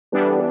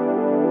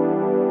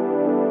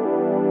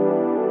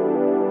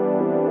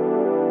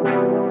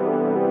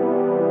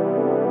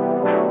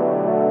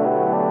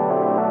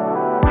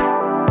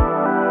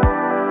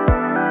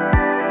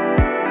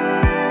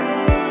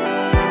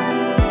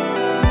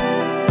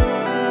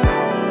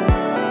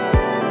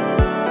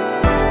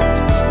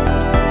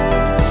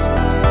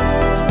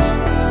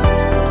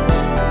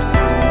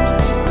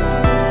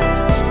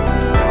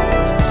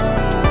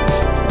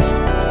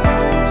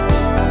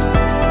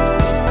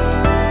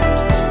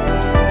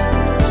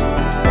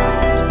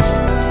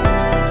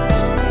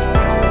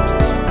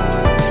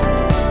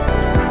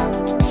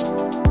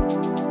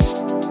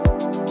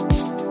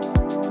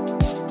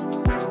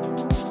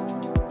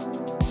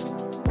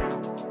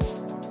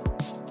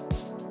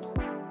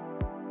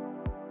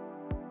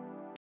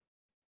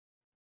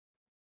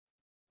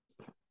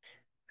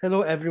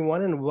Hello,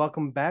 everyone, and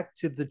welcome back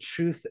to the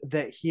Truth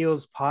That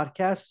Heals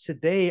podcast.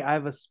 Today, I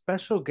have a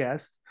special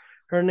guest.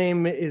 Her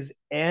name is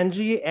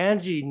Angie.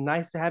 Angie,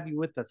 nice to have you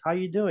with us. How are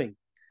you doing?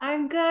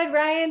 I'm good,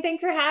 Ryan.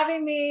 Thanks for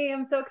having me.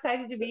 I'm so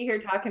excited to be here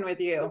talking with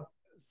you.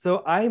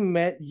 So I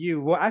met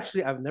you. Well,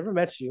 actually, I've never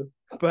met you,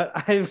 but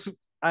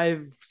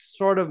I've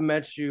sort of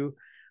met you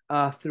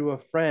through a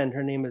friend.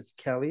 Her name is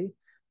Kelly.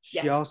 She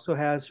Yes. also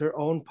has her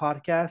own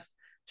podcast.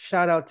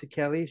 Shout out to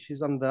Kelly.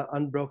 She's on the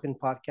Unbroken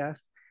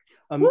podcast.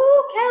 Um,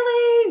 Woo,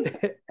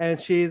 Kelly. and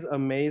she's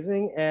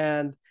amazing.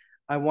 And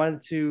I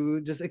wanted to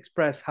just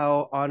express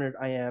how honored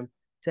I am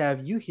to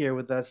have you here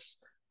with us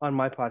on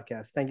my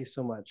podcast. Thank you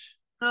so much.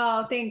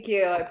 Oh, thank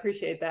you. I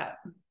appreciate that.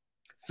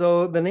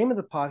 So, the name of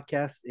the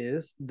podcast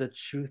is The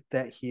Truth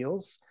That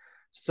Heals.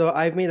 So,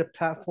 I've made a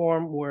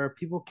platform where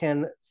people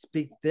can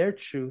speak their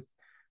truth,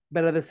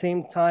 but at the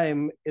same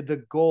time, the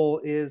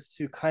goal is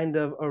to kind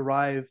of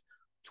arrive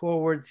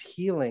towards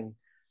healing.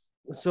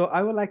 So,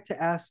 I would like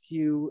to ask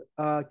you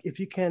if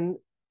you can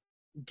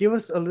give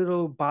us a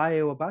little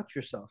bio about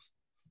yourself.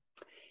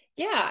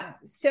 Yeah.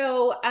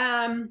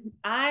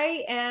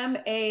 I am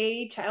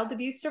a child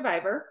abuse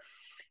survivor.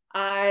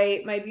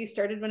 My abuse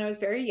started when I was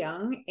very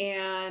young,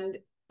 and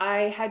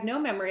I had no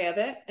memory of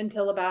it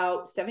until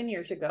about 7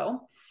 years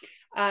ago.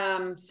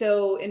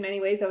 So in many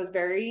ways, I was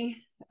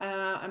very,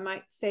 I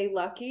might say,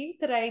 lucky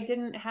that I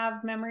didn't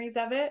have memories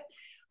of it.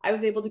 I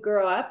was able to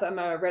grow up. I'm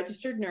a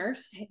registered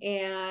nurse,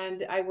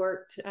 and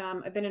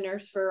I've been a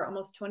nurse for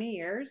almost 20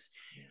 years.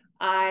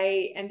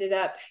 I ended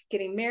up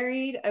getting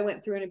married. I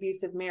went through an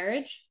abusive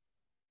marriage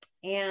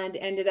and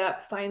ended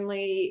up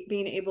finally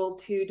being able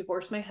to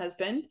divorce my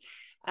husband.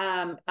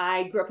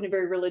 I grew up in a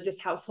very religious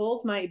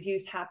household. My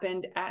abuse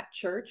happened at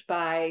church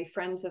by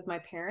friends of my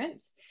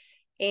parents.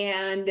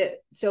 And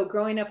so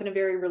growing up in a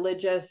very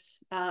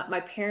religious,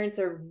 my parents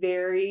are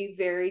very,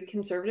 very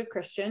conservative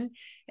Christian.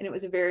 And it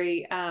was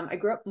I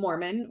grew up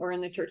Mormon, or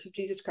in the Church of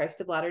Jesus Christ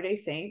of Latter-day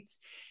Saints.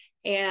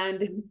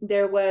 And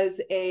there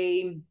was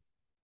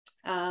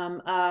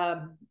um, uh,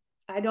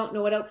 I don't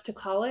know what else to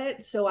call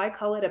it. So I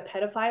call it a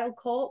pedophile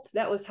cult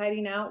that was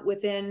hiding out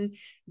within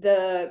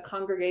the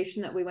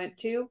congregation that we went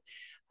to.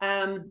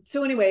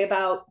 So anyway,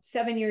 about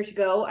 7 years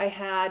ago, I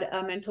had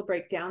a mental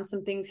breakdown.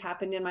 Some things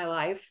happened in my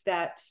life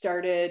that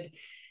started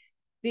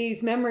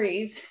these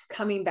memories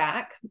coming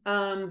back.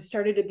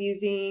 Started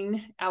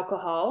abusing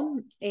alcohol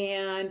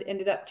and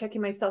ended up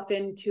checking myself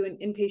into an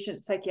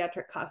inpatient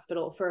psychiatric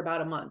hospital for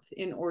about a month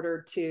in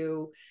order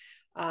to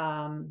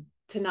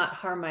not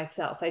harm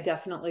myself. I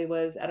definitely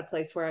was at a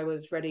place where I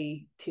was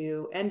ready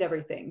to end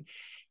everything.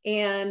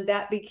 And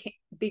that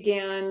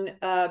began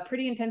a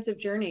pretty intensive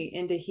journey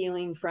into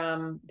healing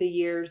from the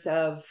years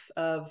of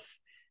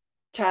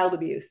child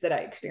abuse that I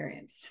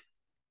experienced.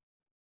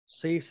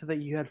 So you said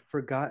that you had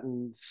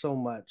forgotten so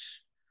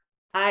much.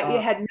 I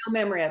Uh, had no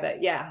memory of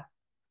it. Yeah.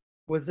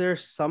 was there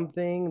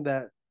something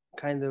that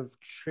kind of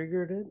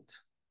triggered it?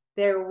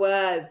 There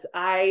was.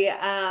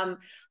 I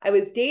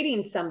was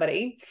dating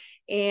somebody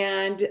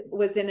and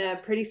was in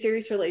a pretty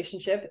serious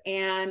relationship,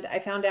 and I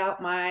found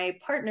out my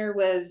partner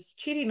was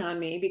cheating on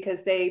me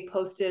because they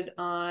posted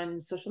on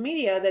social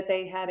media that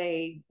they had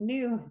a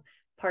new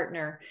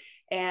partner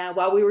and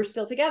while we were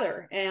still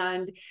together.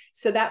 And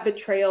so that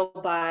betrayal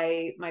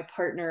by my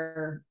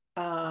partner,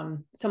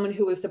 someone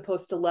who was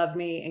supposed to love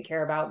me and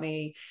care about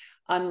me,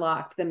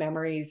 unlocked the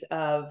memories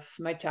of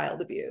my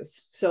child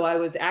abuse. So I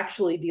was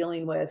actually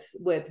dealing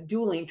with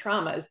dueling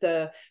traumas,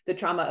 the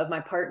trauma of my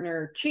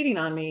partner cheating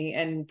on me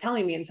and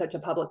telling me in such a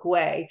public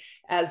way,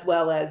 as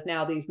well as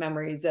now these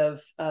memories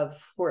of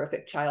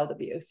horrific child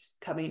abuse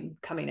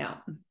coming out.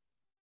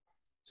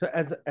 So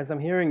as I'm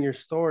hearing your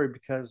story,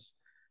 because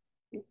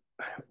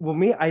well,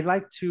 me, I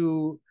like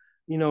to,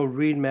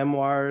 read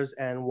memoirs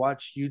and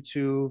watch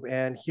YouTube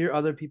and hear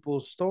other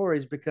people's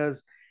stories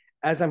because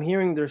as I'm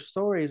hearing their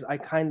stories,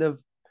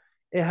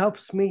 it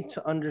helps me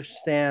to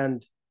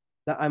understand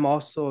that I'm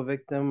also a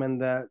victim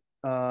and that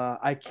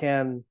I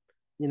can,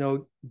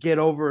 get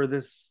over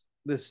this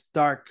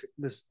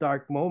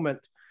dark moment.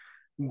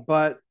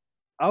 But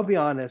I'll be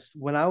honest,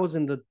 when I was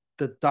in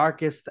the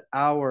darkest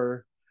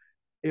hour,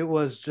 it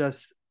was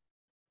just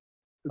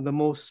the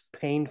most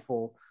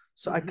painful.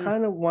 So I Mm-hmm.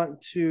 kind of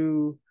want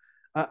to,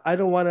 I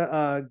don't want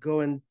to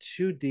go in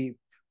too deep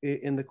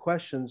in the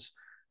questions,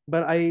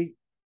 but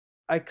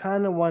I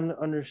kind of want to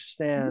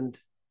understand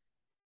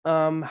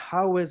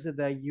how is it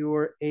that you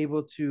were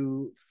able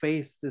to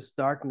face this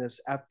darkness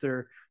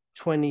after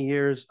 20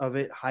 years of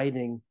it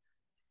hiding?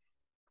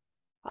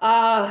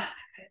 Uh,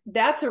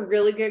 that's a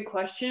really good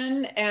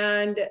question.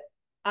 And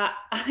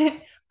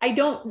I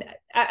don't,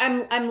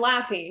 I'm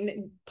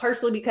laughing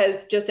partially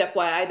because just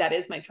FYI, that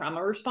is my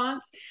trauma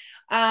response.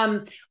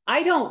 Um,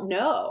 I don't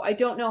know. I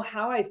don't know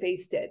how I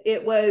faced it.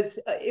 It was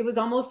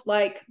almost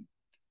like,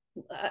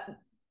 uh,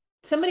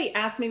 somebody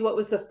asked me what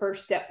was the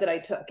first step that I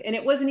took, and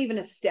it wasn't even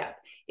a step.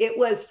 It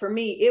was, for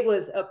me, it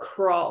was a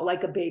crawl,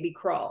 like a baby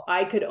crawl.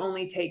 I could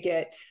only take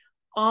it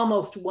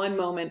almost one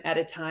moment at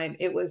a time.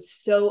 It was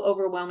so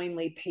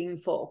overwhelmingly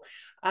painful.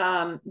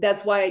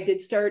 That's why I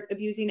did start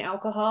abusing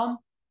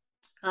alcohol.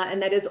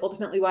 And that is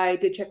ultimately why I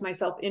did check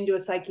myself into a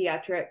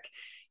psychiatric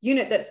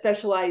unit that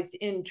specialized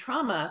in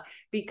trauma,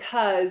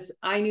 because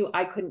I knew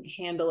I couldn't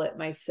handle it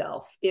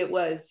myself. It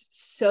was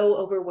so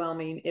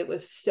overwhelming. It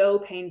was so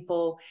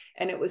painful,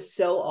 and it was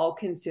so all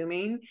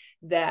consuming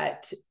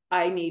that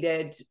I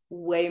needed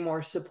way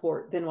more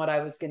support than what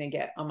I was going to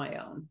get on my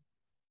own.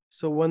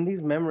 So when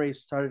these memories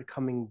started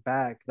coming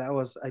back, that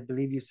was, I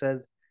believe you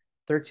said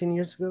 13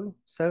 years ago,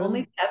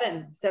 Only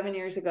 7? seven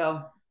years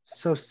ago.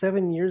 So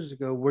 7 years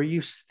ago, were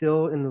you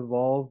still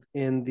involved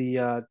in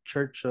the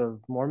Church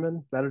of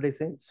Mormon, Latter-day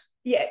Saints?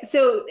 Yeah.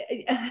 So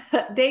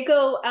they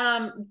go,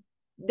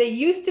 they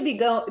used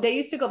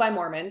to go by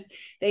Mormons.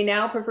 They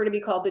now prefer to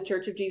be called the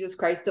Church of Jesus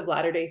Christ of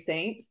Latter-day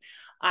Saints.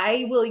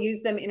 I will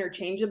use them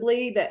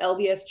interchangeably, the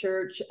LDS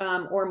Church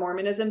or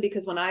Mormonism,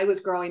 because when I was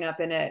growing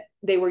up in it,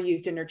 they were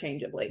used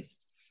interchangeably.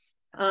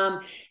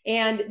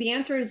 And the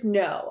answer is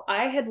no.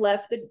 I had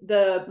left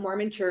the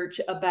Mormon Church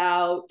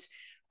about,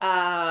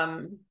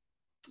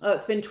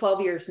 it's been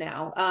 12 years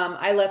now.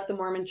 I left the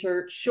Mormon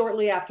Church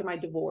shortly after my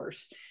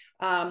divorce,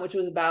 which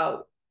was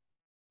about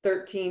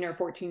 13 or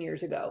 14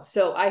 years ago.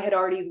 So I had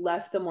already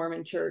left the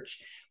Mormon Church,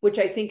 which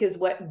I think is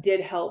what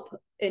did help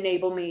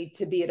enable me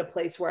to be at a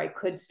place where I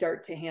could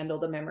start to handle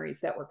the memories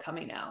that were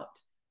coming out.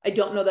 I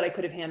don't know that I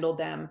could have handled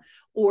them,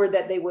 or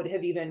that they would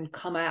have even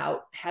come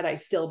out had I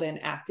still been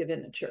active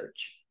in the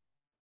church.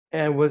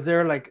 And was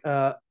there like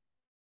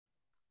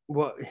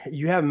well,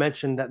 you have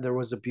mentioned that there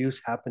was abuse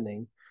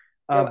happening,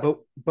 There was.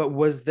 but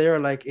was there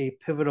like a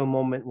pivotal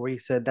moment where you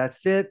said,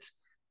 "That's it,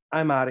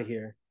 I'm out of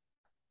here"?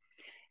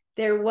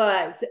 There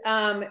was.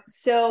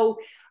 So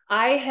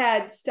I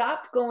had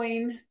stopped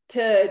going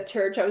to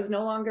church. I was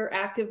no longer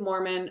active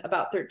Mormon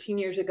about 13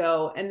 years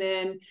ago. And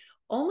then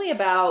only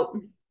about,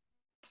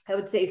 I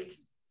would say,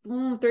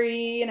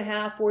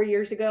 3.5, 4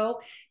 years ago,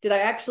 did I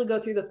actually go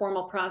through the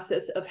formal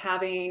process of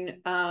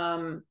having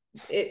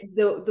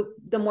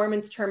the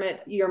Mormons term it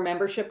your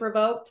membership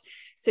revoked.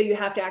 So you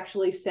have to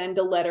actually send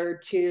a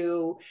letter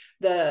to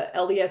the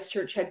LDS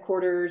church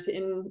headquarters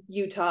in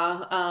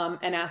Utah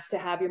and ask to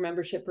have your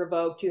membership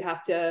revoked. You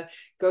have to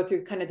go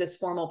through kind of this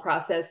formal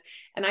process.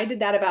 And I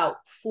did that about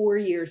 4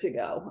 years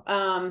ago.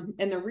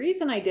 And the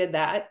reason I did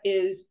that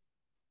is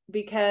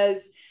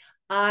because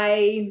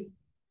I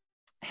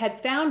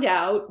had found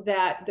out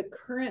that the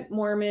current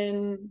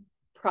Mormon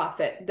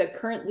prophet, the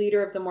current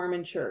leader of the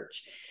Mormon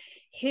church,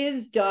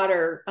 his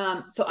daughter,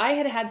 so I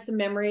had had some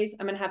memories.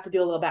 I'm going to have to do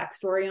a little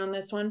backstory on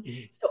this one.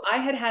 Mhm. So I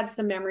had had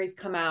some memories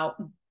come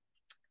out.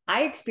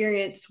 I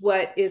experienced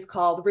what is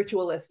called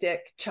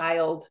ritualistic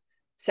child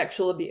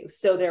sexual abuse.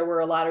 So there were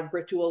a lot of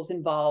rituals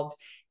involved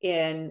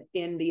in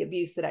the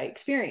abuse that I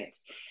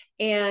experienced.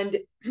 And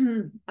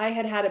I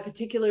had had a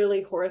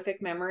particularly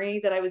horrific memory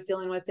that I was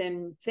dealing with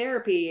in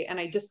therapy, and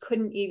I just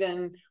couldn't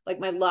even, like,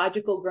 my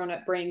logical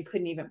grown-up brain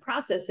couldn't even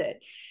process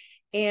it.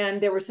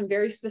 And there was some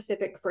very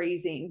specific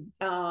phrasing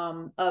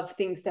of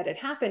things that had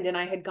happened, and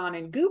I had gone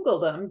and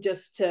Googled them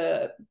just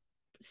to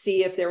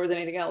see if there was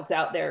anything else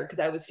out there, because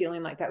I was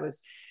feeling like I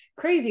was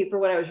crazy for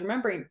what I was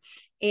remembering.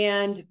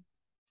 And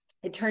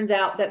it turns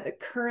out that the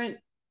current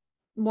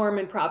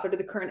Mormon prophet, or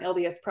the current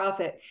LDS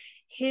prophet,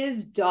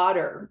 his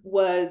daughter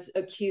was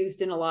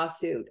accused in a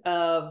lawsuit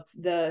of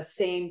the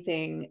same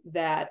thing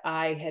that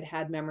I had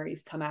had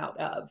memories come out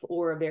of,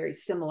 or a very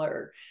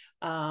similar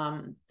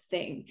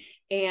thing.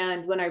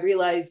 And when I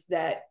realized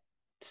that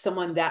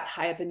someone that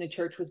high up in the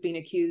church was being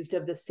accused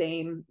of the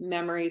same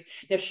memories.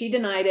 Now, she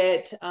denied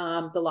it.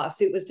 The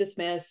lawsuit was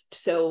dismissed.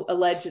 So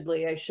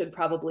allegedly, I should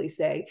probably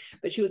say,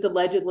 but she was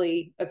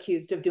allegedly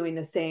accused of doing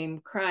the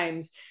same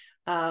crimes.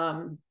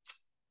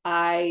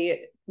 I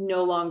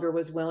no longer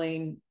was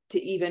willing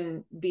to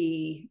even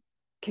be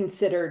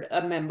considered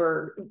a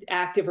member,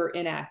 active or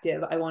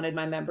inactive. I wanted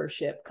my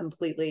membership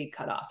completely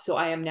cut off. So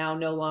I am now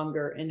no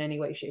longer in any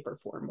way, shape, or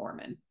form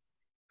Mormon.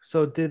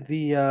 So did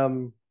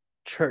the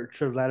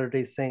Church of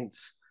Latter-day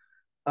Saints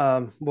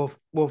well,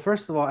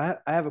 first of all, I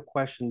have a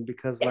question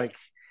because Yes. like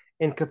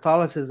in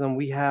Catholicism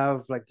we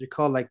have like they're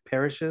called like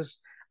parishes.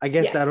 I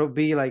guess Yes. that'll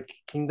be like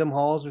kingdom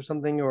halls or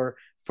something, or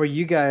for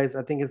you guys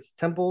I think it's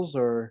temples,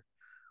 or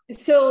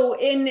So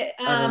in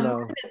I don't know.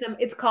 Mormonism,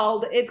 it's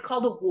called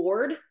a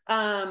ward.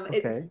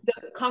 It's Okay.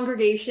 the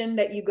congregation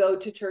that you go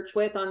to church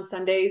with on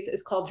Sundays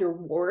is called your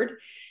ward,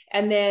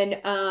 and then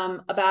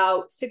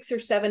about 6 or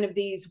 7 of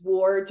these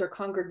wards or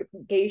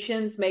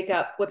congregations make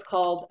up what's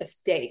called a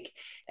stake,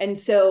 and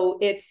so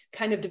it's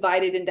kind of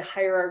divided into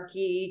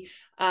hierarchy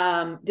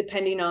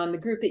depending on the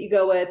group that you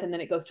go with, and then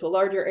it goes to a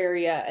larger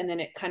area, and then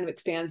it kind of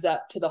expands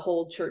up to the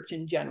whole church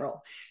in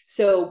general.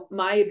 So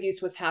my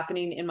abuse was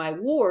happening in my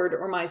ward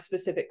or my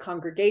specific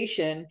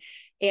congregation,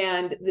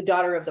 and the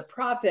daughter of the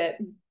prophet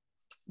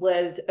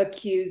was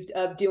accused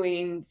of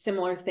doing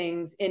similar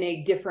things in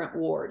a different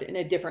ward, in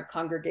a different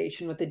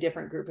congregation with a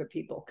different group of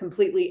people,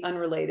 completely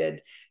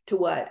unrelated to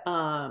what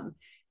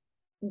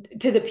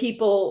to the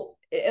people,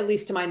 at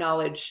least to my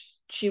knowledge,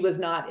 she was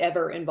not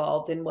ever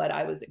involved in what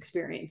I was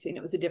experiencing.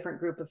 It was a different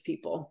group of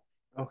people.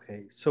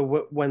 Okay.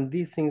 So when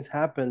these things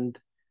happened,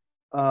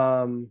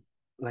 um,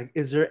 like,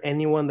 is there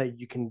anyone that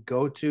you can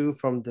go to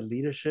from the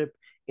leadership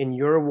in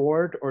your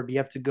ward, or do you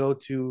have to go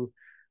to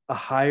a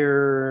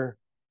higher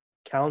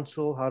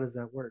council? How does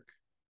that work?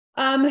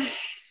 Um,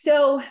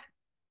 so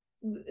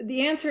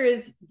the answer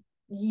is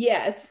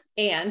yes,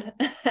 and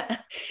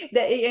that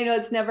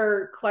it's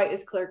never quite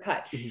as clear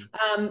cut.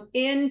 Mhm.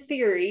 In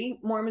theory,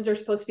 Mormons are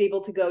supposed to be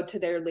able to go to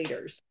their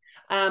leaders.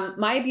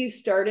 My abuse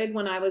started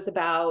when I was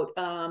about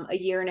a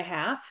year and a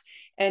half.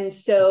 And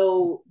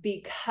so,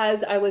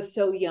 because I was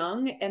so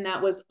young and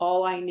that was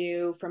all I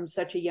knew from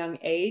such a young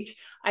age,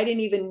 I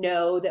didn't even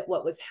know that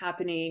what was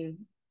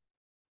happening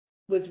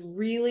was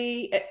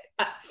really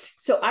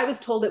so I was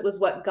told it was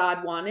what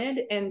God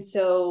wanted, and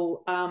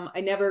so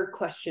I never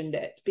questioned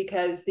it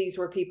because these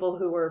were people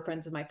who were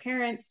friends of my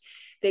parents.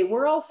 They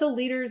were also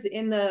leaders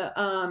in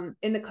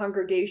the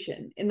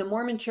congregation. In the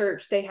Mormon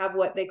church, they have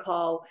what they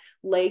call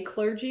lay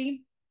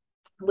clergy,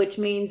 which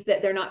means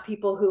that they're not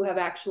people who have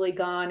actually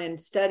gone and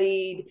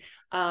studied.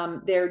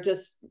 They're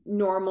just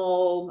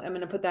normal, I'm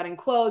going to put that in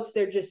quotes,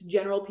 they're just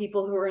general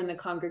people who are in the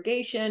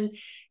congregation.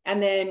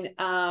 And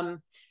then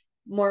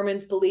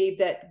Mormons believe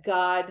that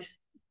God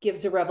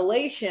gives a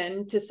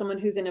revelation to someone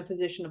who's in a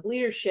position of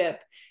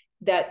leadership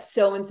that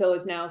so and so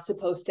is now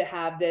supposed to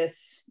have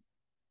this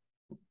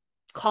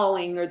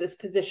calling or this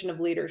position of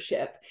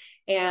leadership.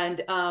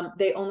 And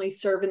they only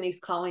serve in these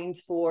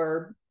callings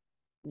for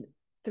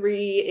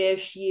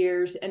 3-ish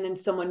years, and then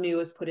someone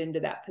new is put into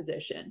that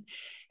position.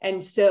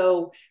 And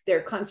so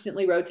they're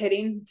constantly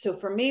rotating. So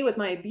for me, with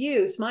my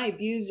abuse, my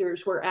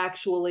abusers were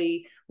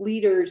actually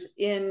leaders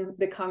in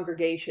the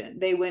congregation.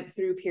 They went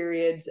through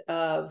periods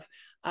of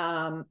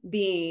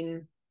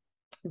being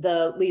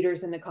the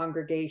leaders in the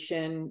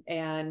congregation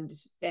and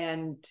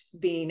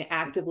being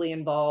actively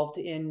involved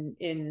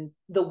in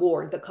the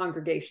ward, the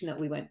congregation that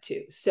we went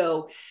to.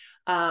 So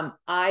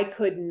I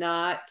could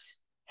not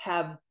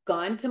have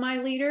gone to my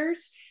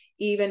leaders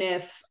even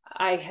if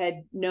I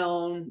had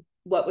known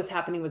what was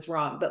happening was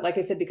wrong. But like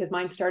I said, because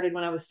mine started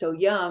when I was so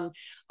young,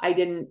 I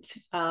didn't,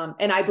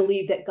 and I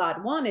believe that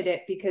God wanted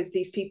it because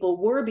these people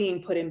were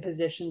being put in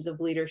positions of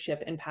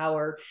leadership and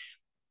power.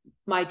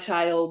 My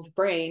child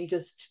brain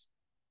just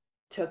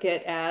took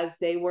it as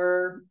they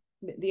were,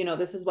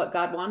 this is what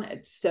God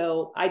wanted.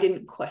 So I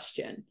didn't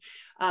question.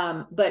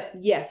 But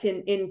yes,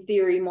 in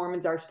theory,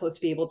 Mormons are supposed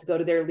to be able to go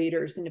to their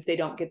leaders. And if they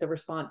don't get the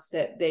response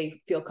that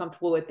they feel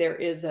comfortable with, there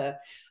is a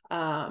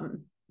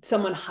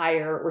someone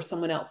higher or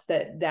someone else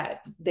that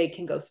they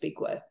can go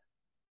speak with.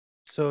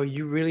 So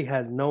you really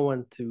had no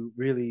one to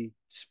really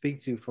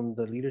speak to from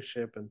the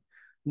leadership, and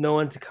no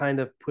one to kind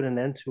of put an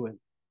end to it.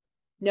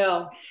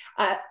 No,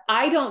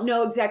 I don't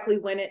know exactly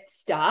when it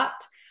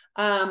stopped.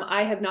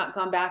 I have not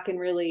gone back and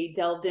really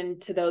delved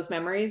into those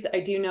memories.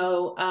 I do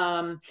know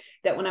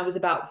that when I was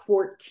about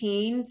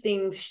 14,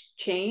 things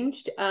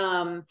changed.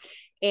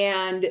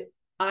 And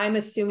I'm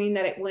assuming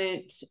that it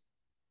went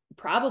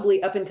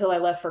probably up until I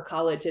left for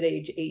college at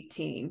age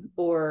 18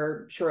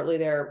 or shortly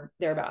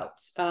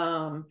thereabouts.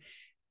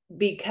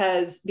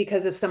 Because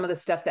of some of the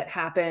stuff that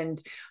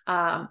happened,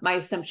 my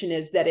assumption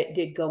is that it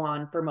did go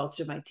on for most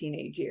of my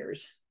teenage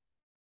years.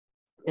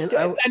 And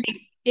I mean,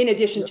 in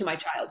addition to my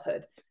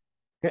childhood.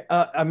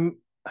 I'm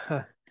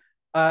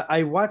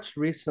I watched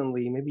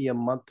recently, maybe a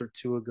month or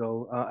two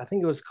ago. I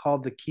think it was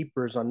called The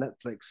Keepers on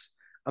Netflix.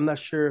 I'm not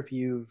sure if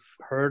you've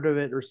heard of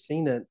it or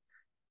seen it.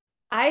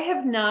 I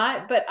have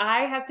not, but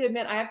I have to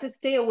admit, I have to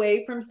stay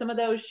away from some of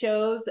those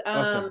shows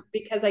Okay.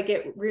 because I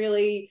get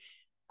really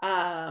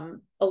a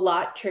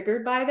lot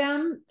triggered by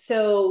them.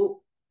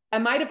 So I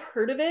might have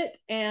heard of it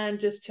and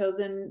just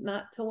chosen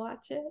not to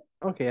watch it.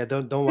 Okay, yeah,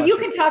 don't But you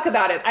watch can it. talk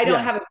about it. I don't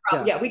Yeah, have a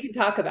problem. yeah. Yeah, we can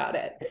talk about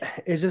it.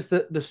 It's just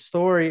that the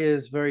story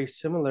is very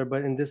similar,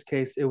 but in this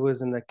case, it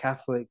was in a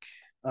Catholic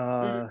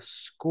Mm,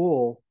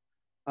 school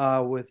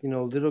with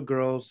little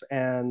girls,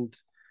 and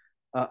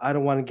I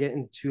don't want to get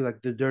into like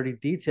the dirty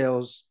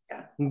details,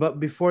 yeah. but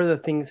before the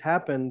things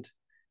happened,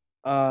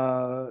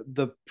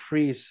 the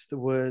priest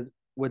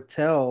would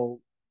tell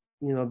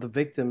the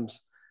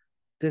victims,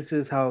 this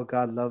is how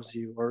God loves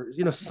you, or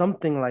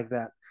something like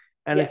that.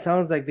 And it Yes.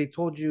 sounds like they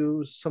told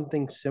you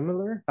something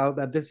similar, how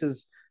that this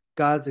is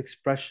God's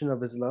expression of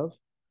his love.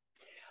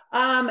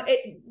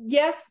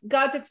 Yes,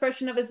 God's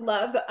expression of his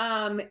love.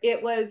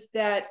 It was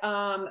that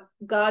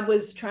God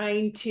was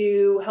trying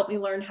to help me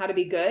learn how to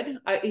be good.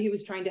 He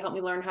was trying to help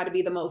me learn how to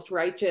be the most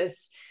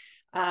righteous,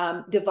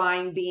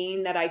 divine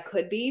being that I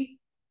could be.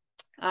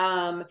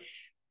 Um,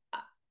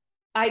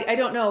 I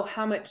don't know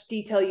how much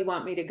detail you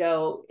want me to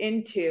go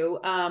into,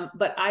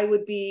 but I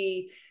would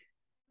be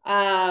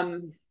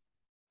um,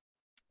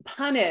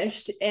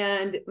 punished,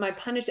 and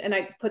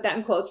I put that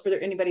in quotes for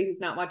anybody who's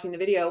not watching the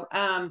video.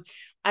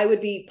 I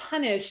would be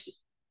punished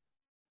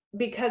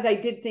because I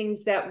did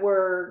things that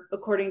were,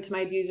 according to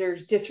my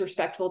abusers,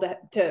 disrespectful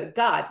to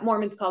God.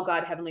 Mormons call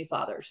God Heavenly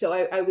Father. So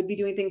I would be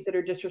doing things that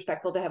are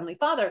disrespectful to Heavenly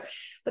Father.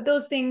 But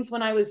those things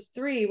when I was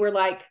 3 were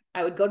like,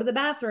 I would go to the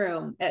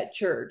bathroom at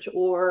church,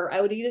 or I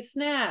would eat a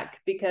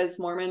snack, because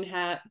Mormon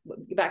had,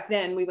 back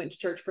then we went to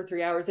church for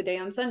 3 hours a day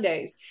on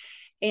Sundays.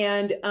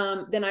 And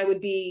then I would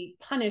be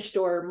punished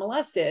or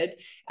molested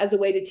as a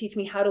way to teach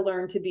me how to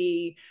learn to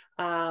be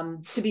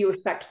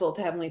respectful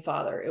to Heavenly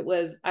Father.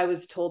 I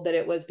was told that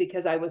it was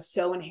because I was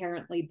so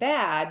inherently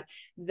bad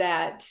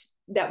that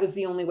that was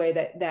the only way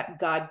that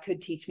God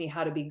could teach me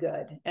how to be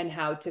good and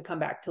how to come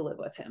back to live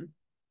with Him.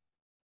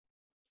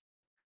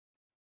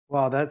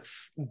 Wow,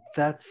 that's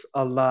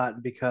a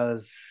lot,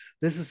 because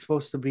this is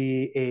supposed to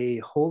be a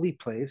holy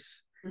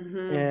place.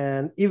 Mm-hmm.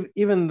 And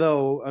even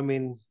though, I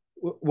mean,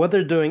 what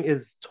they're doing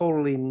is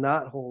totally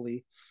not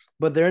holy,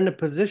 but they're in a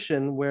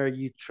position where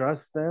you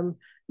trust them,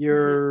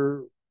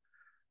 Mm-hmm.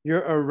 you're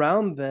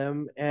around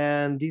them,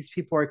 and these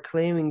people are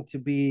claiming to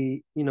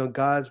be,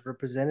 God's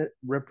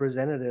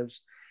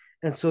representatives.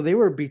 And so they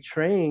were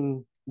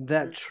betraying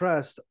that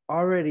trust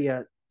already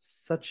at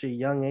such a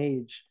young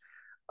age.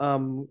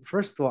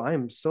 First of all, I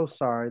am so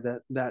sorry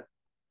that that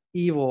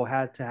evil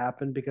had to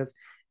happen, because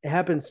it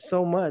happens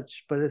so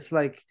much, but it's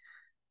like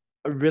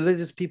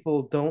religious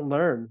people don't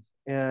learn.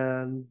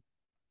 And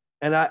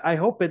I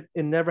hope it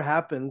never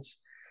happens.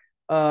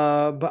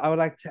 But I would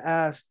like to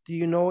ask, do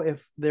you know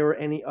if there were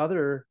any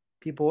other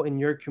people in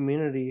your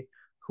community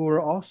who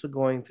were also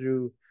going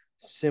through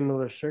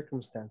similar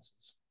circumstances?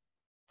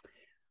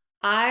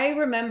 I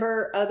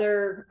remember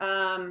other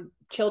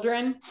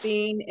children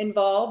being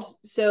involved.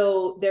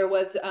 So there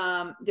was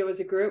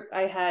a group.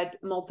 I had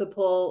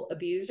multiple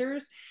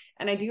abusers,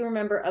 and I do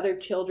remember other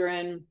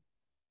children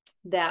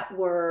that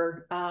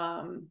were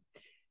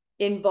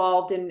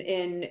involved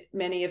in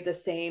many of the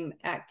same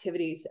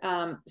activities.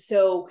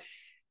 So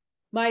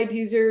my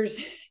abusers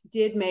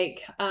did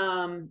make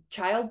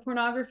child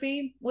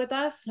pornography with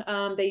us.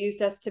 They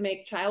used us to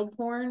make child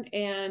porn.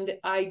 And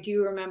I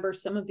do remember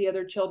some of the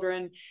other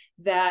children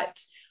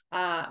that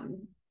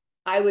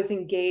I was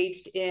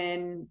engaged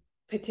in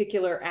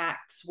particular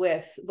acts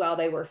with while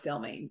they were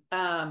filming.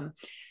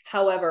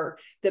 However,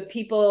 the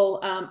people,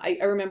 I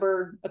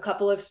remember a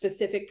couple of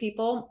specific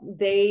people,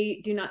 they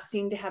do not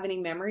seem to have any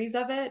memories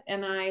of it.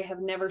 And I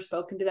have never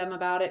spoken to them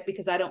about it,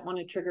 because I don't want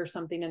to trigger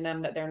something in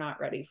them that they're not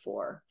ready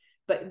for.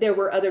 But there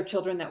were other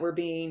children that were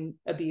being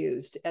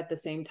abused at the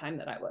same time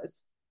that I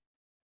was.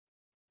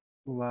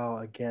 Wow,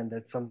 again,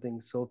 that's something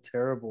so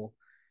terrible.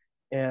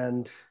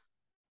 And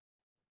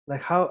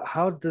like,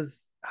 how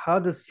does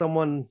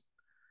someone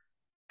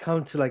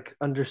come to like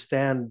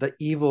understand the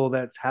evil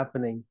that's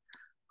happening?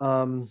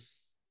 Um,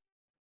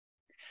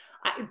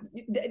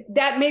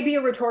 That may be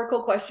a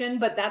rhetorical question,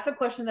 but that's a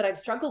question that I've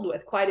struggled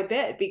with quite a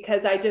bit,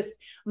 because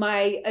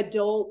my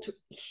adult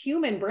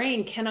human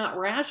brain cannot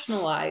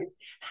rationalize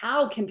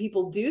how can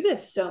people do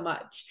this so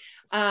much,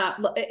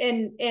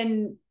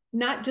 and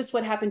not just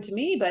what happened to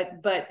me,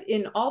 but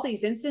in all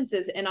these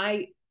instances. And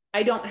I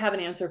don't have an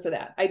answer for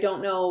that. I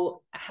don't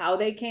know how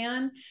they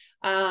can.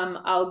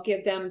 I'll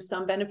give them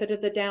some benefit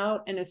of the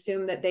doubt and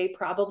assume that they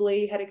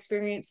probably had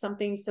experienced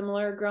something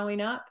similar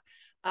growing up.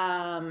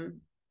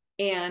 Um,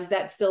 and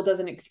that still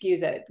doesn't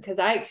excuse it, because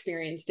I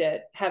experienced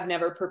it, have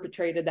never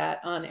perpetrated that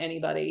on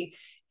anybody,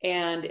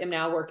 and am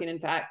now working, in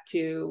fact,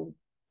 to,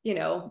 you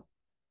know,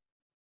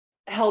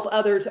 help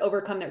others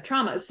overcome their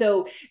trauma.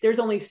 So there's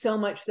only so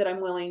much that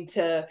I'm willing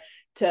to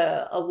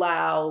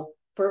allow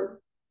for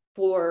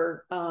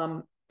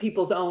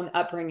people's own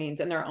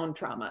upbringings and their own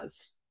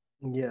traumas.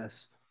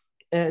 yes.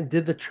 And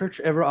did the church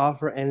ever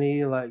offer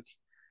any like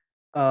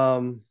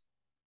um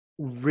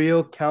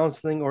real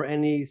counseling, or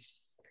any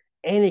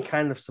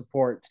kind of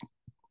support,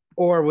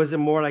 or was it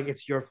more like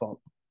it's your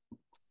fault?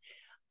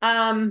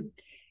 Um,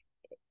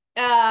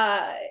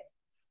 uh,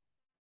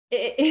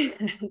 it,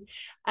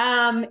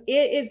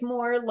 it is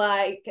more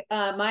like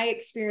my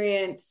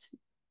experience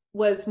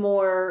was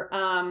more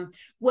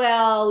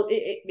well,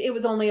 it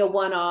was only a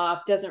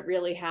one-off, doesn't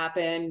really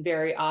happen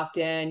very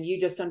often. You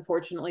just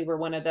unfortunately were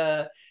one of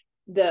the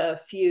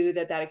few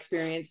that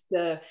experienced.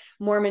 The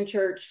Mormon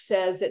church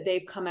says that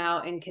they've come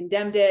out and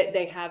condemned it.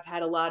 They have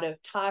had a lot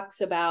of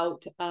talks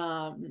about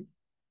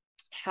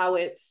how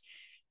it's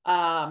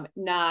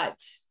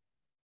not,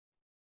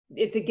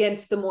 it's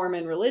against the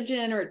Mormon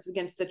religion, or it's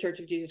against the Church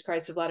of Jesus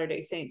Christ of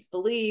Latter-day Saints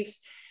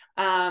beliefs.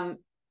 And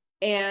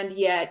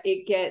yet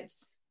it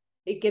gets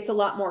a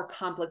lot more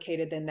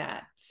complicated than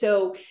that.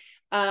 So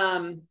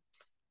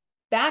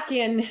back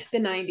in the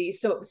 90s,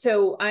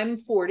 so I'm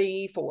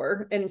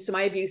 44, and so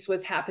my abuse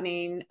was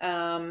happening,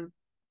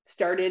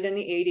 started in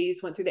the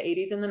 80s, went through the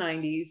 80s and the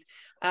 90s.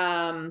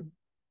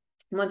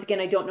 Once again,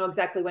 I don't know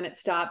exactly when it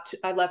stopped.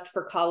 I left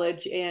for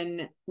college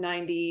in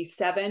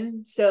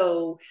 97.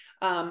 So,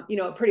 a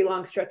pretty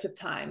long stretch of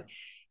time.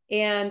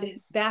 And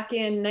back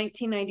in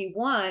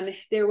 1991,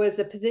 there was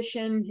a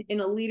position in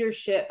a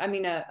leadership,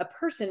 a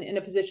person in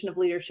a position of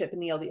leadership in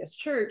the LDS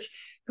church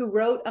who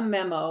wrote a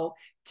memo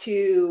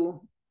to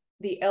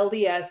the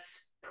LDS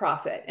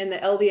prophet. And the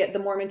LDS, the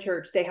Mormon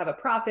church, they have a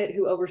prophet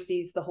who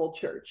oversees the whole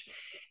church.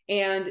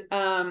 And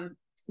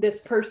this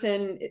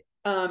person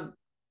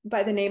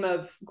by the name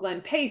of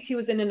Glenn Pace, he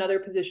was in another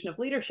position of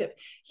leadership.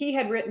 He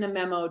had written a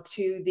memo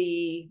to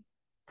the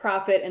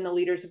prophet and the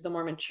leaders of the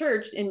Mormon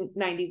church in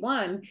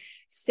 91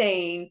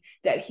 saying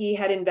that he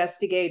had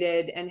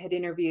investigated and had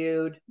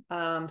interviewed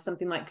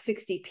something like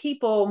 60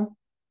 people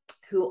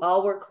who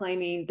all were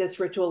claiming this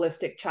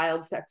ritualistic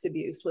child sex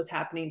abuse was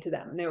happening to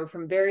them. And they were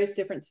from various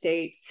different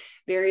states,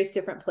 various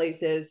different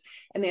places,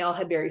 and they all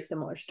had very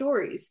similar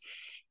stories.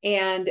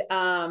 And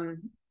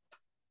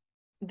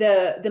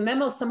the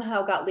memo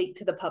somehow got leaked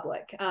to the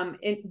public.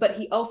 But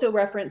he also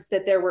referenced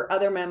that there were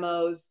other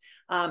memos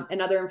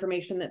and other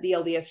information that the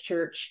LDS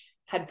Church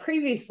had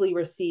previously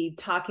received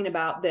talking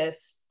about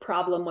this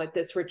problem with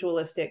this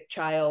ritualistic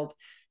child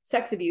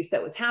sex abuse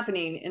that was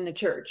happening in the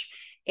church.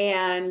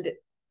 And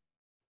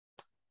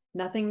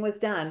nothing was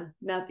done.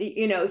 Nothing,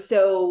 you know,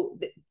 so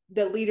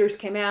the leaders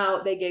came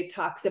out, they gave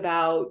talks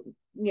about,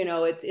 you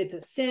know, it's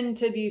a sin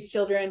to abuse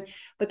children,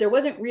 but there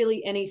wasn't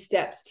really any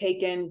steps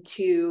taken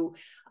to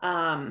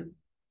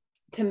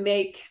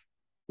make,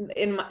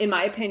 in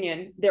my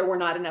opinion, there were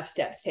not enough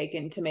steps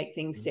taken to make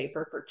things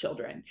safer for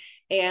children.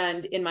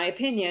 And in my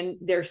opinion,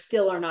 there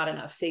still are not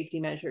enough safety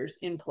measures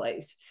in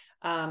place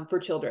for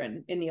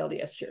children in the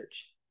LDS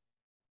Church.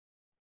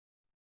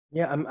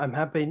 Yeah, I'm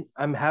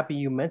happy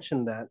you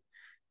mentioned that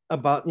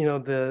about, you know,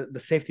 the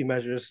safety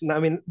measures. I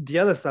mean, the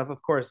other stuff, of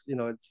course, you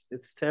know,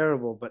 it's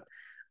terrible, but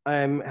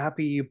I'm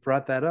happy you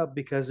brought that up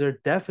because there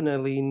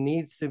definitely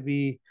needs to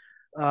be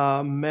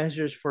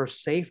measures for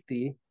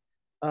safety,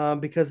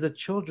 because the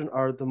children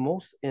are the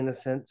most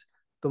innocent,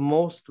 the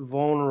most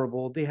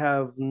vulnerable. They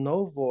have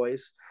no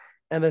voice,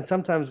 and then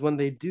sometimes when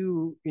they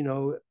do, you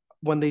know,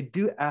 when they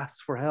do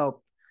ask for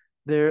help,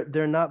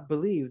 they're not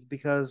believed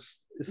because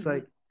it's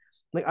like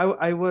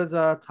I was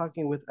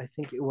talking with, I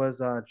think it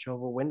was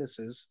Jehovah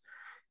Witnesses,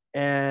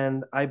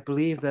 and I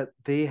believe that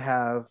they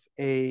have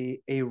a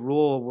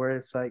rule where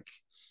it's like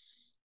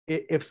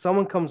if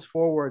someone comes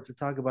forward to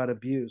talk about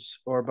abuse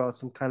or about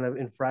some kind of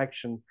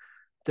infraction,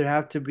 there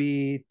have to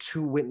be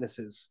two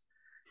witnesses.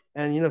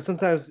 And you know,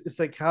 sometimes it's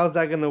like, how's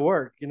that going to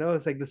work? You know,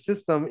 it's like the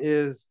system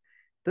is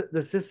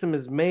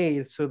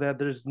made so that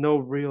there's no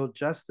real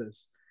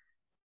justice.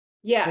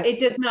 Yeah, And, it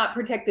does not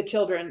protect the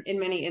children in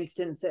many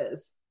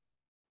instances.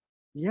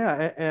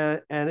 yeah,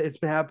 and it's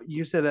been happening.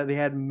 You said that they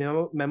had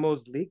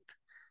memos leaked,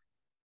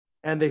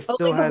 and they still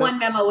Only the had it. one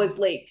memo was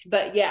leaked,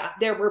 but yeah,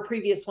 there were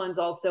previous ones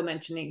also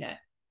mentioning it.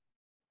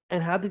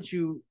 And how did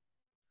you?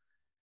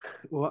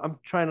 Well, I'm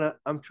trying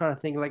to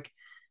think like,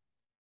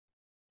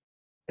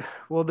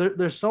 well,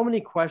 there's so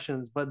many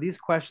questions, but these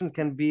questions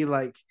can be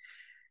like,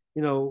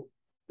 you know,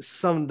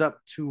 summed up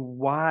to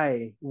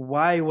why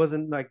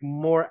wasn't like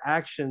more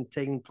action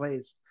taking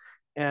place,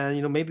 and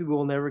you know, maybe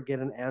we'll never get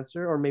an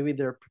answer, or maybe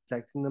they're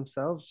protecting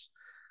themselves.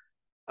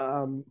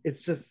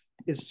 It's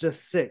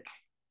just sick.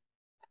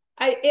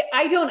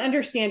 I don't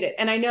understand it,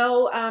 and I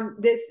know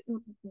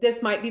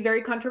this might be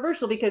very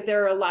controversial because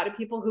there are a lot of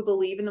people who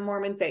believe in the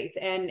Mormon faith,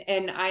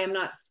 and I am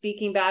not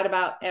speaking bad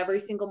about every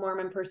single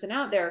Mormon person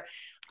out there.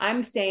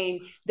 I'm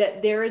saying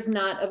that there is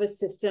not of a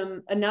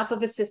system enough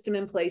of a system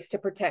in place to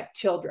protect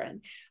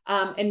children,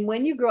 and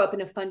when you grow up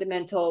in a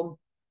fundamental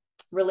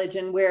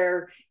religion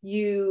where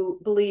you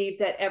believe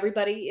that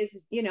everybody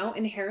is, you know,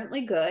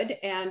 inherently good,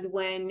 and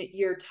when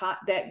you're taught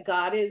that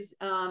God is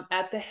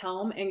at the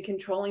helm and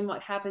controlling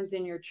what happens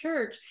in your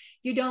church,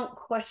 you don't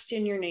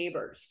question your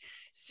neighbors.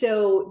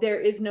 So there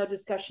is no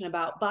discussion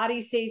about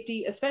body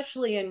safety,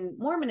 especially in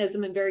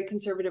Mormonism and very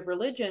conservative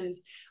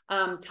religions,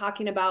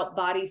 talking about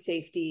body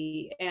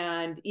safety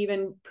and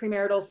even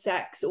premarital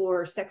sex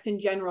or sex in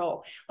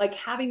general, like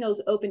having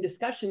those open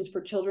discussions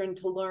for children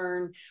to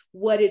learn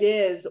what it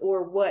is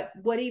or what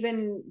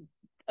even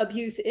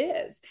abuse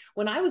is.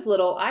 When I was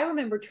little, I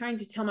remember trying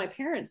to tell my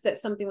parents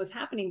that something was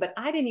happening, but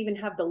I didn't even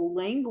have the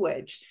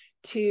language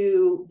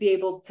to be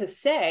able to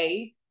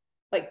say,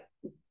 like,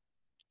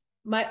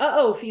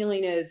 my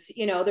feeling is,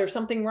 you know, there's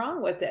something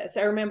wrong with this.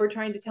 I remember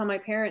trying to tell my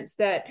parents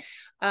that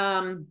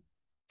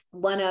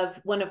one of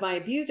my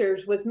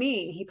abusers was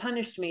mean. He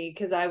punished me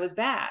because I was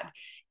bad.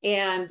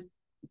 And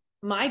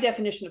my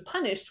definition of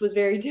punished was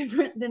very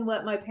different than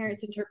what my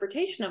parents'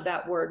 interpretation of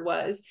that word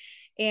was.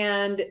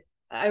 And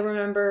I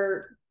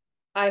remember,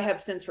 I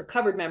have since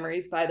recovered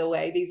memories, by the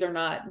way.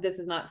 This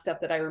is not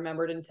stuff that I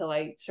remembered until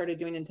I started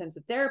doing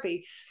intensive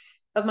therapy,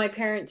 of my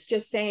parents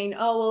just saying,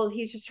 oh, well,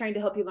 he's just trying to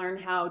help you learn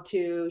how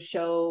to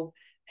show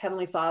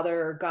Heavenly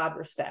Father or God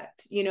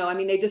respect. You know, I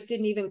mean, they just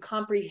didn't even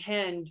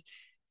comprehend,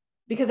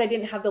 because I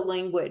didn't have the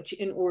language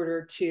in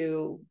order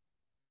to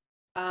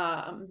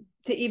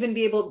even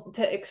be able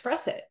to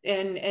express it.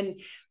 And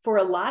for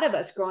a lot of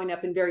us growing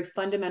up in very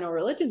fundamental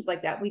religions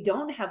like that, we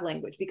don't have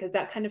language because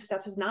that kind of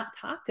stuff is not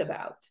talked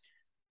about,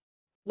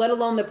 let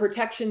alone the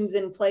protections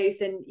in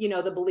place and, you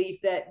know, the belief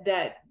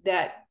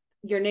that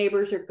your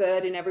neighbors are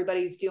good and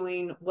everybody's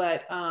doing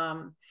what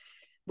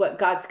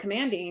God's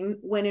commanding,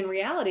 when in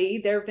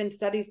reality, there have been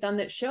studies done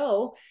that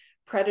show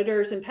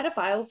predators and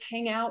pedophiles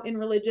hang out in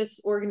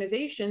religious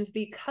organizations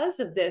because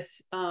of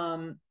this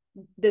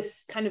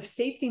kind of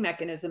safety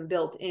mechanism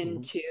built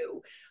into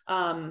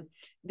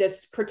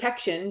this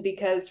protection,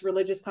 because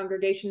religious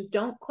congregations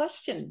don't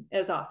question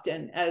as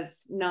often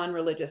as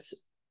non-religious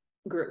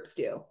groups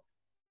do.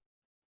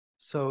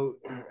 So,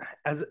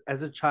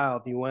 as a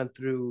child, you went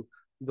through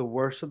the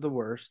worst of the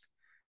worst.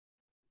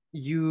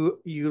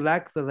 You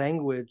lack the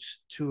language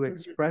to Mm-hmm.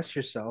 express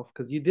yourself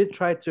because you did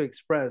try to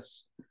express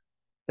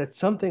that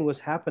something was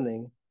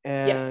happening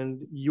Yes. and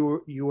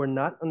you were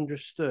not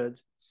understood,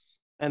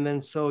 and then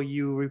so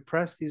you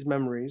repress these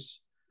memories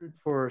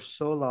for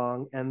so long,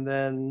 and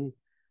then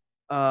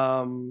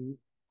um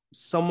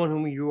someone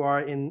whom you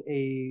are in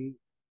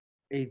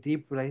a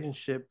deep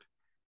relationship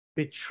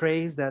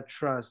betrays that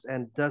trust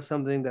and does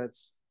something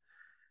that's,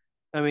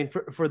 I mean,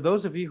 for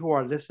those of you who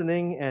are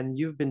listening and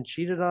you've been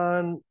cheated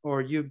on, or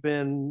you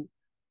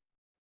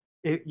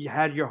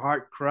had your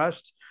heart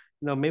crushed,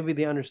 maybe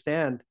they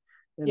understand.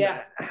 and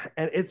Yeah,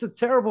 and it's a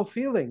terrible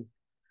feeling.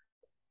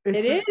 it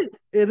it's is.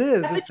 it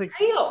is. That It's like,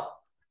 betrayal.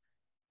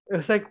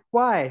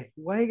 why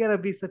you gotta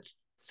be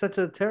such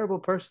a terrible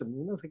person?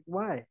 It's like,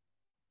 why?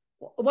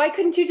 Why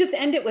couldn't you just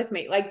end it with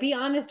me? Like, be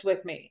honest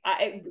with me.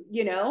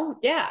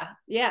 Yeah,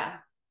 yeah.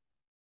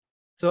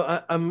 So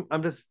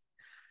I'm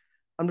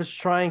just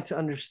trying to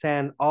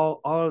understand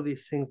all of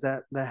these things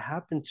that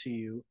happen to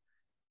you,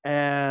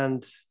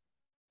 and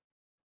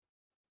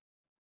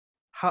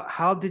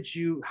how did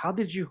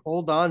you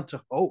hold on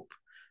to hope?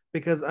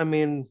 Because I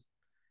mean,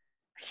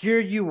 here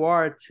you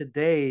are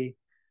today,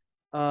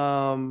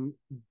 um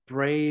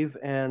brave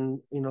and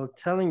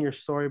telling your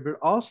story, but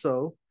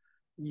also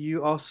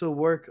you also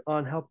work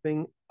on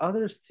helping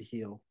others to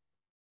heal.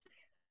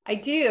 I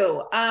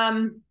do.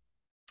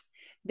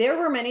 There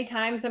were many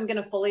times, I'm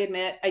going to fully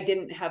admit, I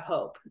didn't have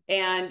hope.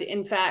 And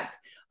in fact,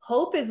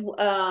 hope is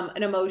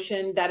an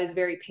emotion that is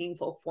very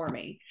painful for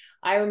me.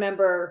 I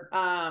remember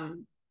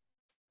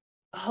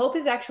hope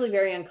is actually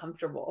very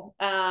uncomfortable.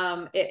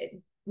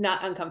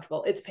 Not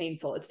uncomfortable, it's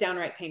painful. It's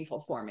downright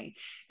painful for me,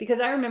 because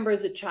I remember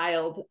as a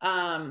child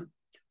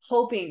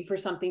hoping for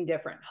something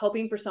different,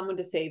 hoping for someone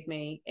to save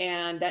me,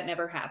 and that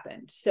never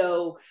happened.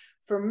 So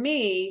for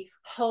me,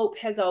 hope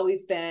has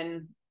always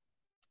been,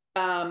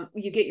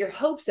 you get your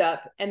hopes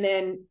up, and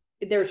then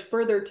there's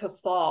further to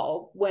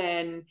fall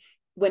when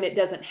it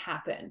doesn't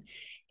happen.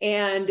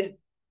 And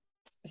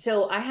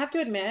so I have to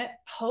admit,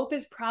 hope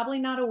is probably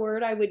not a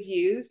word I would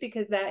use,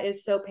 because that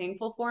is so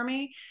painful for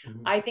me.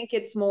 Mhm. I think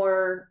it's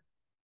more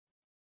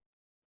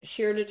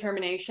sheer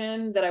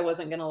determination that I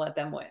wasn't going to let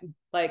them win.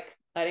 Like,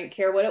 I didn't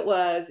care what it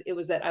was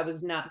that I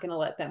was not going to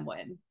let them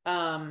win.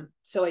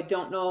 So I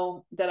don't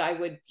know that I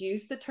would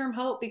use the term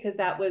hope, because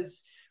that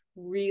was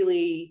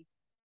really,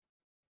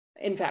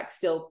 in fact,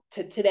 still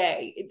to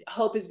today,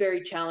 hope is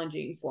very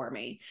challenging for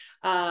me.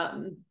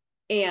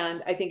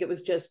 And I think it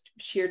was just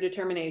sheer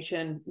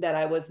determination that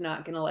I was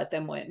not going to let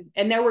them win.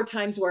 And there were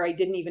times where I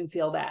didn't even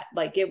feel that.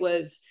 Like,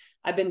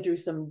 I've been through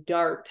some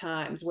dark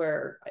times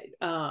where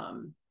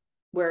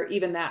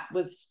even that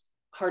was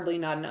hardly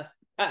not enough.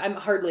 I'm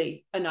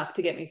hardly enough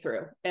to get me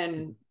through.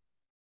 And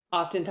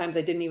oftentimes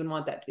I didn't even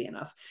want that to be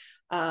enough.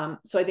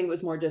 So I think it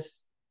was more just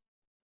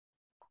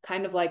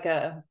kind of like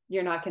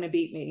you're not going to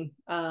beat me.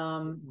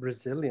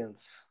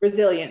 Resilience.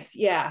 Resilience.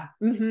 Yeah.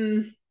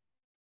 Mm-hmm.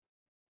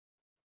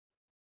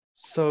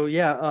 So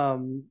yeah,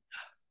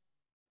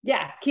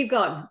 Yeah. Keep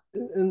going.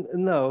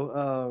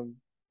 no,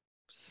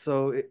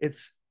 so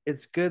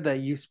it's good that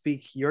you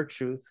speak your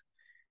truth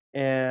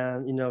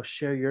and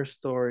share your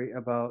story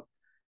about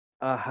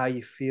how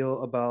you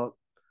feel about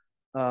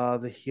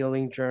the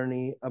healing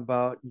journey,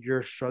 about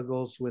your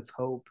struggles with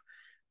hope,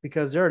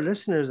 because there are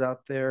listeners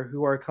out there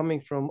who are coming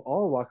from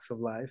all walks of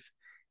life,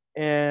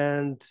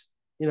 and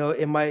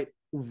it might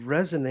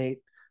resonate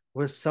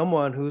with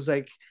someone who's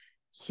like,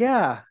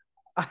 yeah,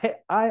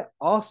 I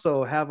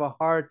also have a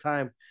hard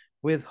time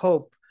with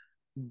hope,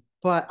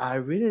 but I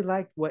really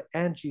liked what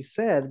Angie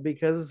said,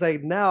 because it's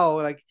like,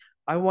 now, like,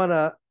 I want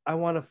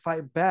to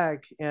fight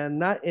back, and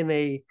not in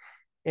a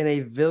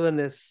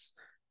villainous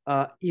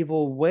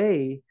evil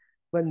way,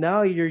 but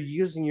now you're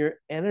using your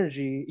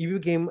energy. You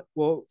became,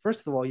 well,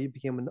 first of all, you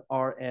became an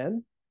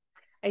RN,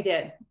 I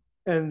did.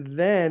 and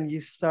then you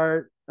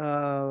started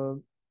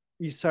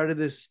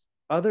this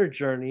other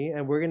journey,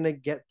 and we're going to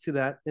get to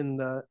that in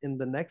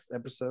the next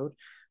episode.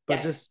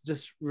 But Yes.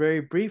 just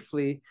very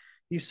briefly,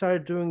 you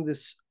started doing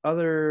this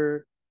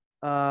other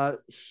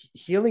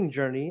healing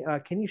journey.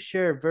 Can you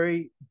share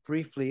very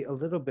briefly a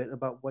little bit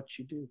about what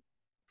you do?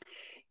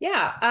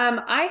 Yeah.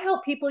 I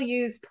help people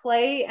use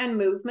play and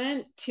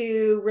movement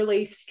to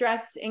release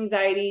stress,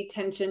 anxiety,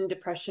 tension,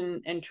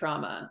 depression, and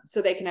trauma,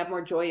 so they can have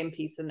more joy and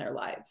peace in their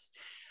lives.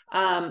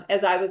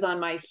 As I was on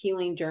my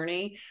healing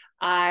journey,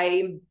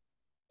 I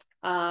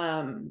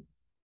um,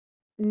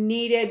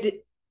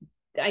 needed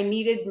I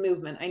needed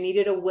movement. I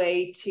needed a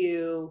way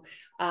to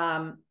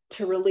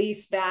to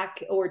release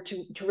back, or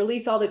to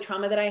release all the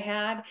trauma that I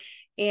had.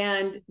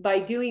 And by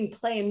doing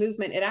play and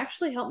movement, it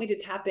actually helped me to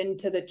tap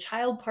into the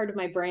child part of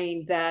my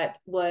brain that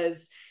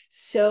was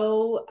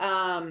so,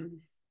 I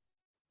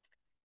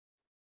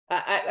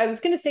was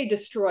going to say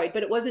destroyed,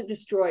 but it wasn't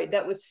destroyed.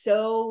 That was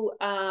so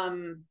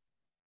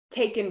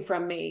taken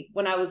from me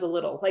when I was a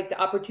little, like the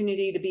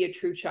opportunity to be a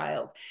true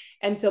child.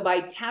 And so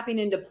by tapping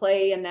into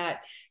play and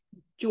that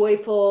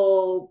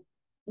joyful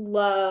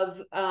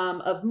love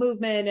of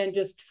movement and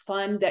just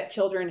fun that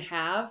children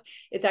have,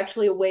 it's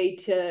actually a way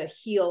to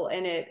heal,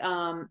 and it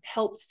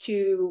helps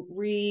to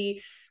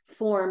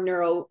reform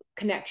neural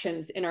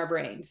connections in our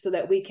brain so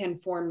that we can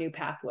form new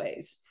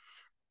pathways.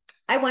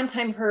 I one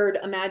time heard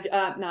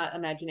not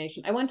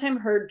imagination. I one time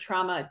heard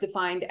trauma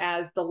defined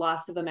as the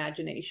loss of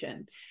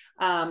imagination,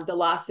 the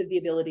loss of the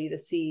ability to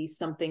see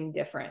something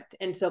different.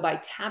 And so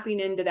by tapping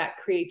into that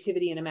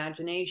creativity and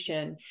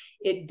imagination,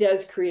 it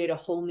does create a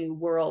whole new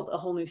world, a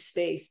whole new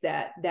space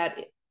that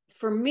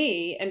for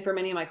me and for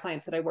many of my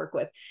clients that I work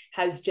with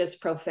has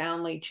just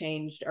profoundly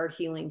changed our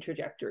healing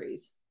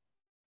trajectories.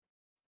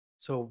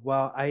 So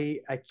wow, I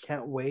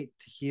can't wait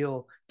to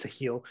heal.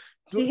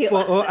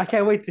 Well, I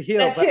can't wait to heal,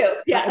 That but too,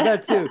 yeah.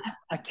 that too.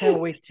 I can't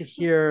wait to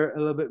hear a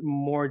little bit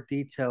more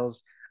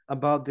details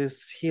about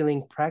this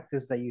healing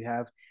practice that you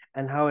have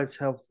and how it's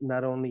helped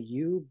not only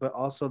you but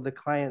also the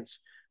clients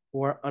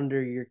who are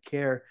under your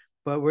care.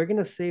 But we're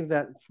gonna save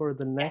that for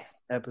the next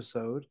Yes.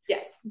 episode.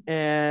 Yes.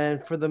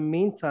 And for the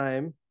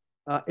meantime,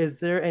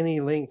 is there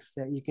any links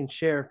that you can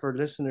share for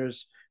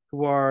listeners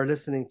who are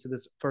listening to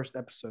this first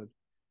episode?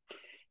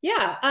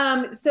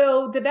 Yeah.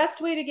 So the best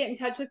way to get in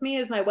touch with me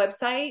is my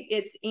website.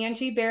 It's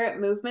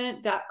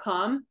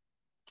angieberrettmovement.com.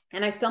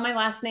 And I spell my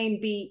last name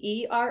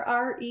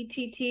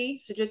Berrett.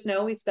 So just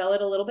know we spell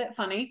it a little bit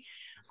funny.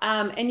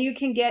 And you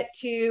can get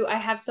to, I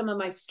have some of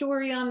my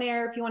story on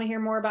there. If you want to hear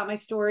more about my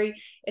story,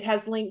 it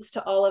has links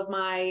to all of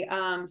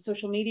my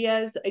social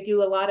medias. I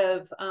do a lot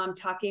of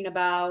talking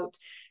about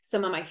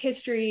some of my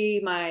history,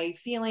 my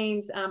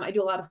feelings. I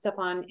do a lot of stuff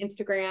on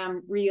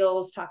Instagram,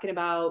 Reels, talking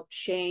about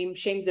shame.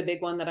 Shame's a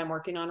big one that I'm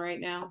working on right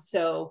now.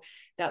 So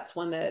that's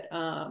one that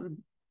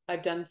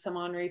I've done some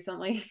on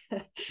recently.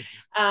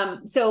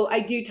 So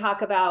I do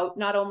talk about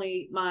not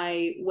only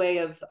my way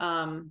of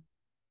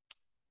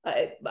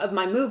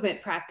my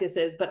movement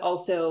practices, but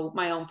also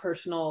my own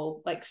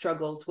personal like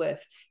struggles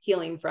with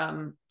healing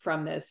from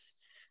this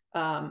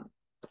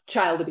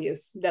child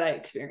abuse that I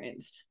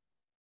experienced.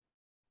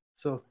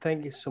 So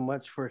thank you so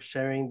much for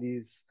sharing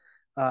these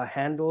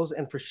handles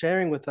and for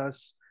sharing with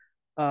us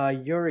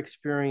your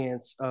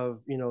experience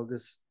of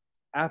this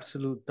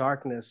absolute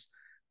darkness,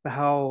 but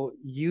how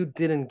you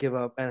didn't give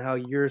up and how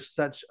you're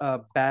such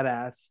a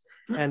badass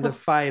and a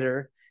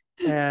fighter,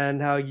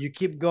 and how you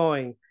keep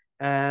going.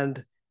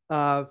 And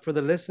for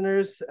the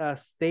listeners,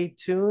 stay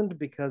tuned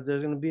because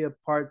there's going to be a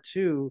part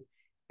two,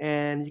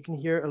 and you can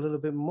hear a little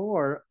bit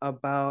more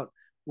about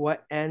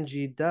what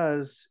Angie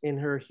does in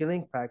her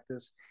healing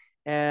practice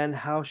and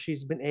how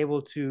she's been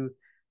able to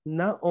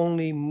not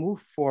only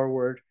move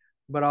forward,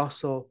 but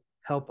also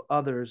help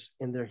others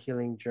in their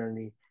healing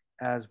journey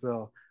as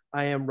well.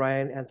 I am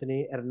Ryan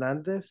Anthony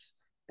Hernandez,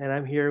 and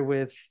I'm here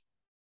with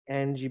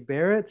Angie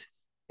Berrett.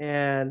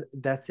 And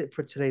that's it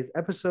for today's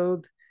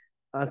episode.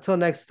 Until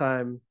next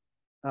time,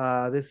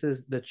 this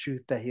is the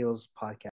Truth That Heals podcast.